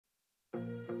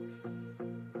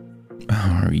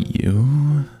Are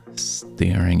you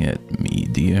staring at me,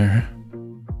 dear?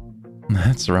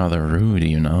 That's rather rude,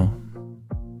 you know.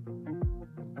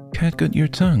 Catgut your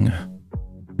tongue.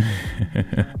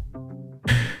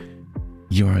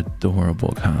 Your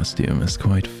adorable costume is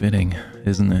quite fitting,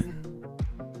 isn't it?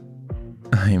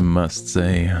 I must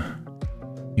say,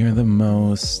 you're the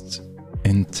most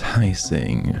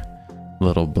enticing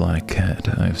little black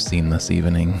cat I've seen this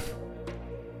evening.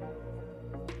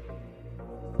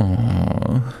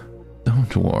 Aww,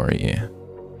 don't worry.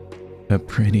 A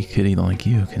pretty kitty like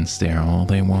you can stare all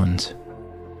they want.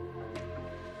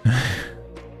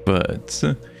 But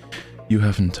you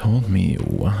haven't told me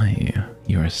why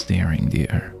you're staring,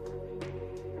 dear.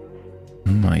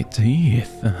 My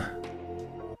teeth.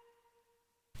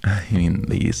 I mean,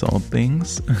 these old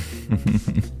things.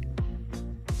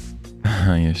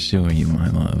 I assure you, my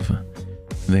love,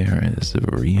 they're as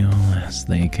real as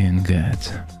they can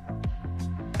get.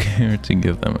 Care to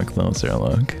give them a closer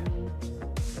look?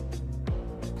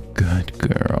 Good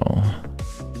girl.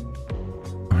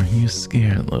 Are you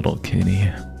scared, little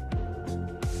kitty?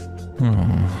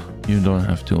 Oh, you don't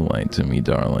have to lie to me,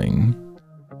 darling.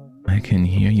 I can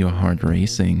hear your heart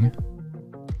racing.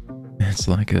 It's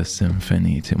like a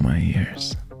symphony to my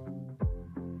ears.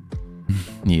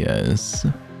 Yes,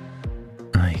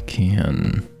 I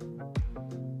can.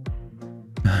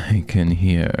 I can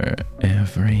hear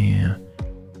every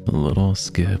little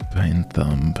skip and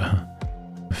thump.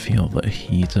 Feel the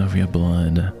heat of your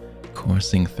blood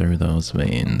coursing through those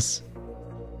veins.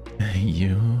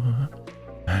 You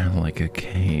are like a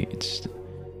caged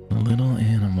little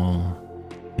animal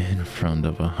in front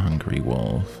of a hungry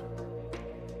wolf.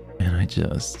 And I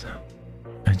just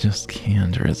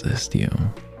can't resist you.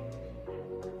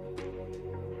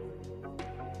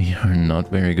 You're not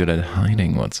very good at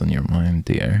hiding what's on your mind,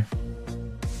 dear.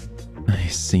 I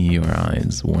see your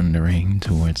eyes wandering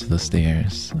towards the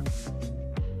stairs.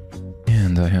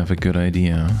 And I have a good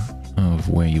idea of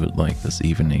where you would like this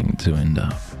evening to end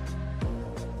up.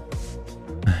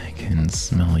 I can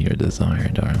smell your desire,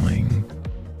 darling,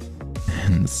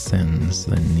 and sense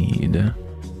the need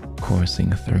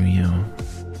coursing through you.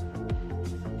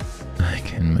 I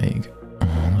can make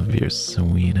all of your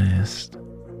sweetest,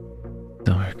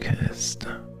 darkest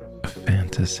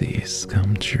fantasies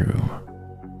come true.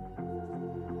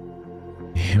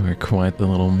 You are quite the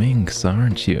little minx,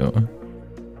 aren't you?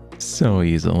 So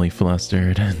easily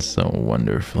flustered and so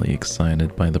wonderfully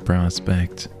excited by the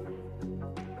prospect.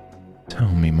 Tell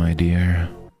me, my dear,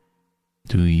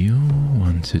 do you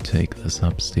want to take this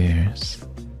upstairs?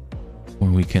 Or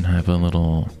we can have a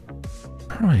little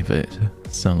private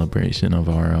celebration of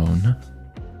our own?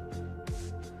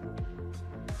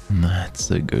 That's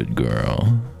a good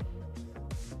girl.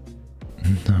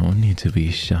 No need to be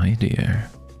shy, dear.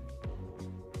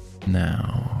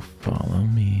 Now, follow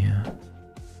me.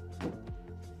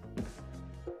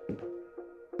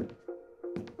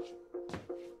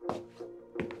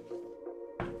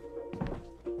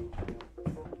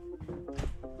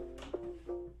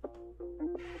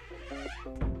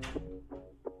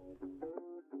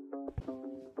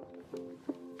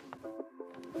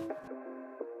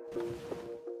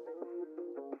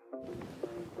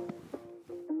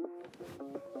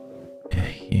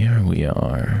 Here we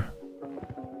are.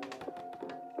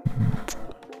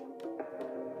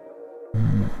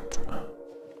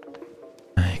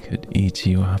 I could eat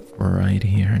you up right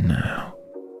here now.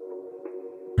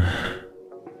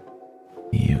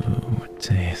 You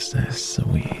taste as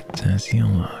sweet as you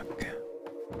look.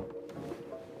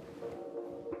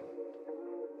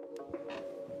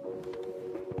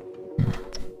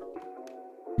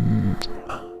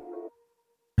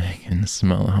 I can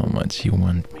smell how much you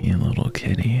want me, little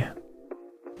kitty.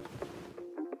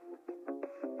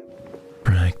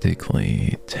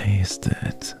 Practically taste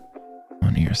it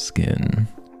on your skin.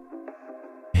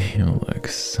 You look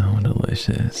so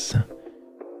delicious,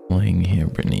 laying here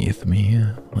beneath me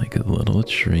like a little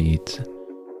treat,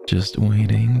 just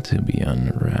waiting to be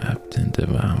unwrapped and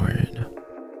devoured.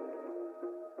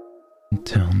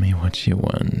 Tell me what you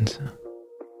want.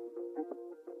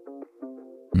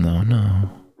 No,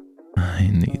 I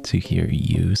need to hear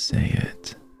you say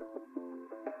it.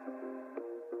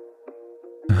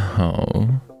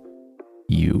 Oh,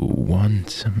 you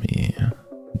want me,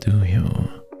 do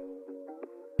you?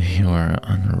 You're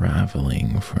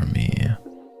unraveling for me,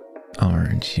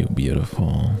 aren't you,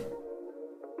 beautiful?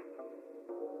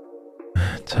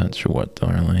 Touch what,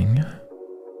 darling?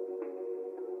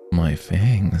 My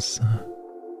fangs?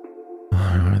 Or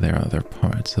are there other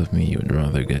parts of me you'd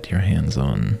rather get your hands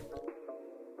on?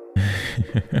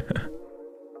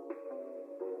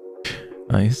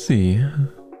 I see.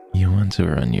 You want to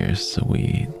run your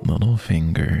sweet little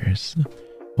fingers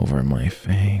over my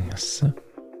fangs,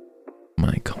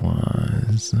 my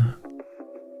claws,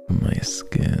 my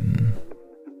skin.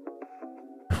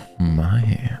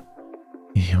 My,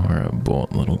 you're a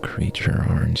bold little creature,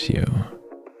 aren't you?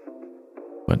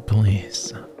 But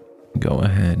please, go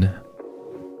ahead.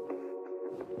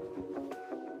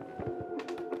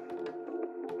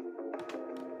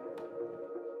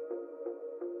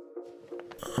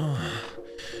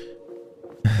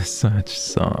 Such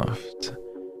soft,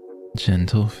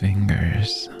 gentle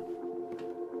fingers.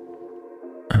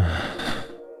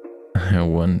 I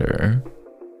wonder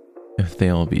if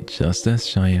they'll be just as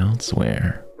shy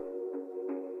elsewhere.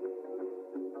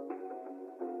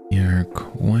 You're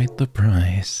quite the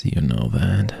price, you know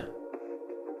that.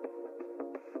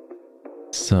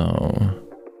 So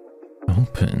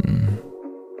open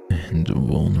and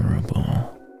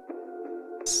vulnerable.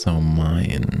 So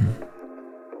mine.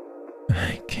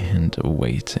 I can't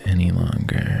wait any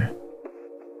longer.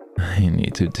 I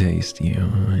need to taste you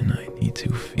and I need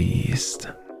to feast.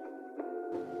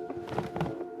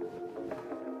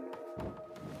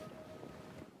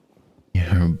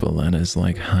 Your blood is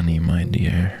like honey, my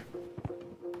dear.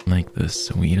 Like the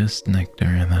sweetest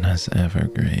nectar that has ever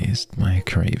graced my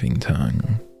craving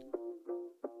tongue.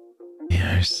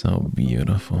 You're so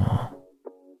beautiful.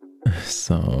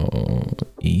 So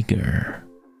eager.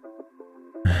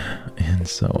 And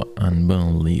so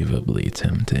unbelievably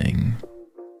tempting.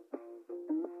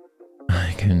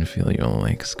 I can feel your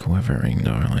legs quivering,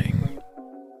 darling.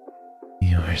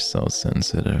 You are so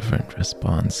sensitive and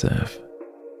responsive.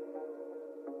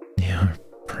 You're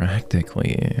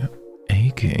practically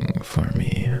aching for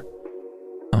me,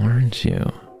 aren't you?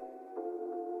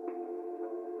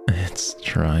 It's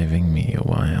driving me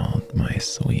wild, my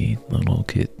sweet little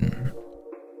kitten.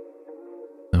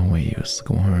 The way you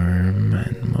squirm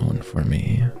and moan for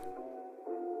me,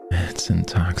 it's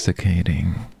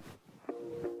intoxicating.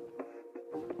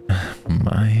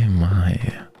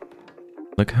 My,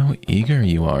 look how eager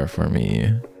you are for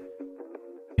me.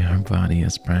 Your body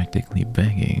is practically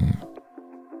begging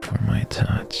for my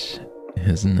touch,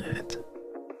 isn't it?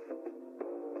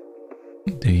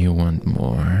 Do you want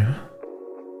more?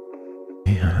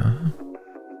 Yeah?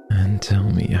 And tell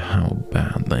me how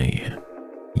badly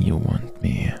you want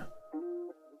me.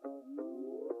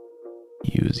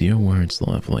 Use your words,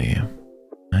 lovely.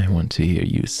 I want to hear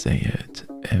you say it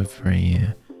every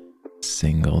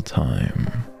single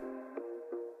time.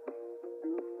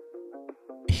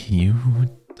 You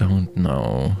don't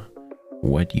know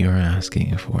what you're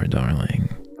asking for, darling.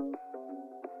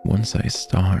 Once I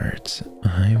start,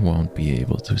 I won't be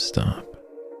able to stop.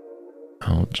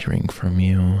 I'll drink from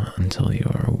you until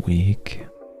you're weak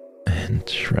and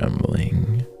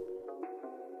trembling,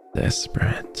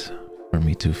 desperate for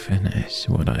me to finish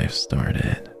what I've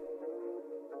started.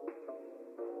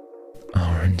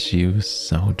 Aren't you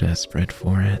so desperate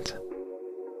for it?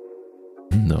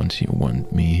 Don't you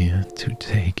want me to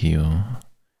take you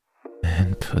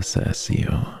and possess you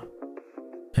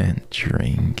and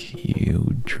drink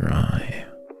you dry?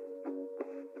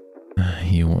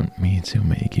 You want me to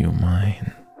make you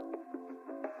mine,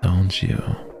 don't you?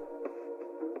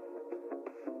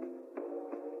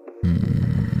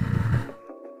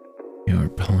 You're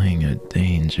playing a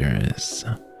dangerous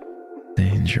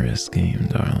game,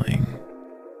 darling.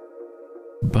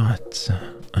 But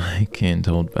I can't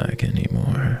hold back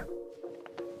anymore.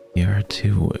 You're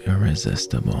too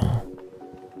irresistible.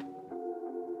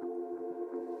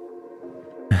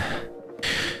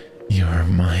 You're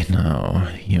mine now,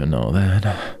 you know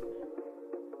that?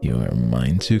 You are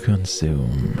mine to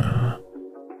consume,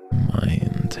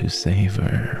 mine to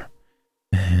savor,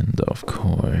 and of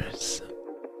course,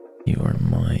 you are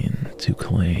mine to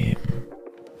claim.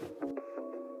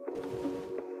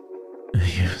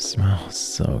 You smell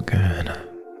so good,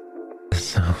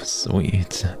 so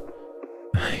sweet.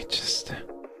 I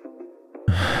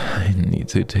need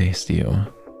to taste you.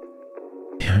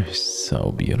 You're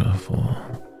so beautiful.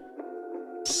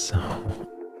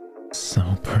 So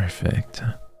perfect.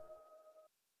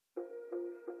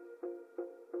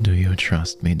 Do you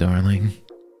trust me, darling?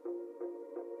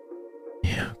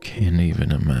 You can't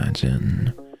even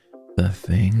imagine the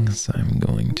things I'm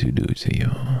going to do to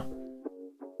you.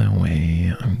 The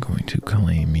way I'm going to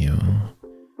claim you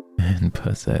and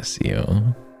possess you.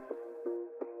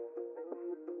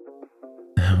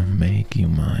 I'll make you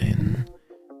mine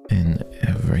in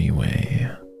every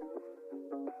way.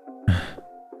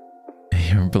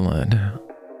 Your blood,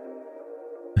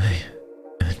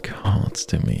 it calls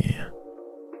to me.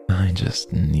 I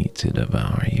just need to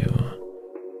devour you,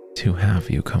 to have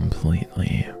you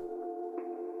completely.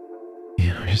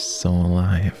 You're so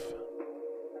alive,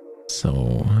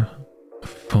 so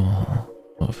full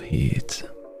of heat.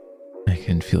 I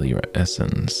can feel your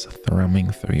essence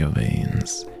thrumming through your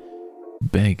veins,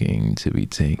 begging to be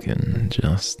taken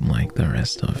just like the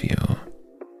rest of you.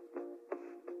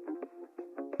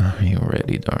 Are you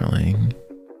ready, darling?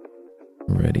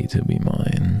 Ready to be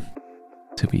mine?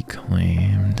 To be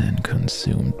claimed and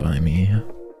consumed by me?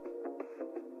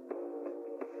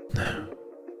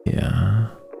 Yeah?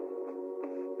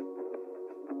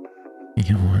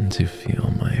 You want to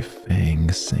feel my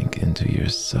fangs sink into your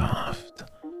soft,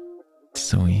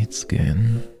 sweet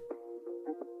skin?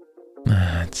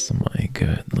 That's my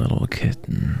good little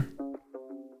kitten.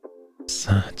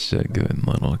 Such a good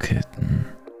little kitten.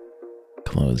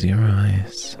 Close your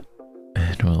eyes.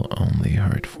 It will only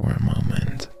hurt for a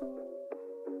moment.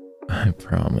 I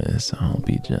promise I'll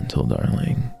be gentle,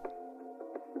 darling.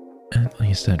 At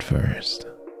least at first.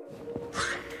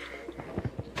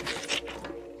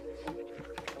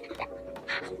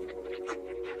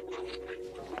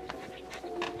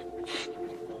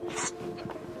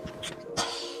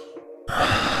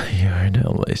 You're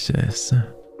delicious.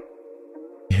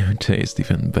 You taste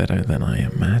even better than I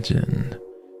imagined,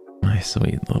 my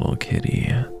sweet little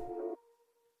kitty.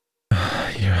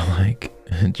 You're like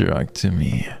a drug to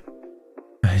me.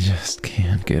 I just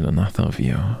can't get enough of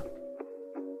you.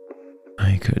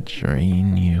 I could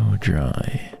drain you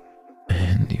dry,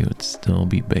 and you'd still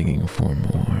be begging for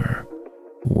more,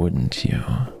 wouldn't you?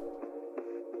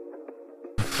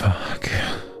 Fuck.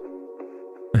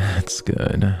 That's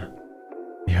good.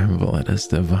 Your blood is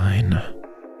divine.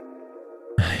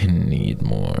 I need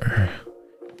more.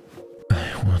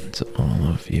 I want all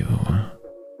of you.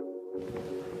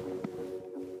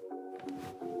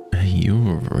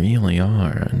 You really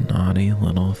are a naughty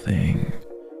little thing,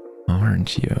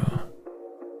 aren't you?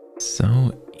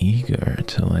 So eager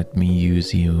to let me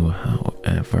use you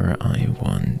however I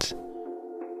want,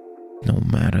 no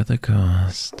matter the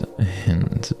cost,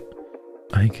 and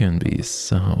I can be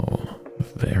so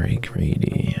very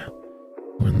greedy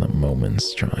when the moment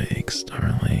strikes,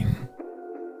 darling.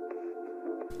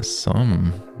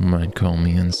 Some might call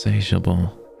me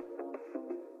insatiable,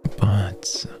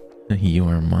 but you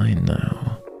are mine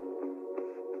now,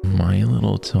 my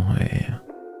little toy,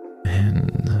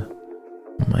 and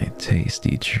my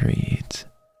tasty treat.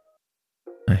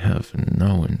 I have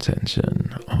no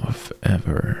intention of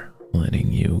ever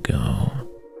letting you go.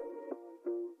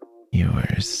 You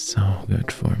are so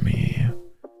good for me,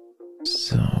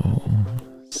 so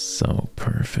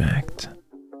perfect.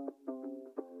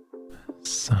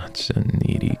 Such a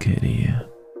needy kitty,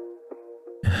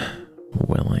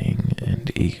 willing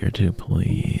and eager to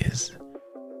please,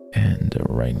 and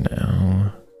right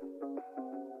now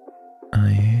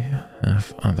I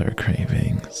have other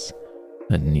cravings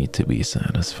that need to be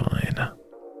satisfied.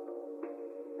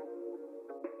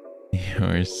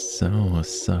 You're so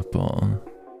supple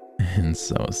and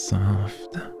so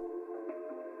soft.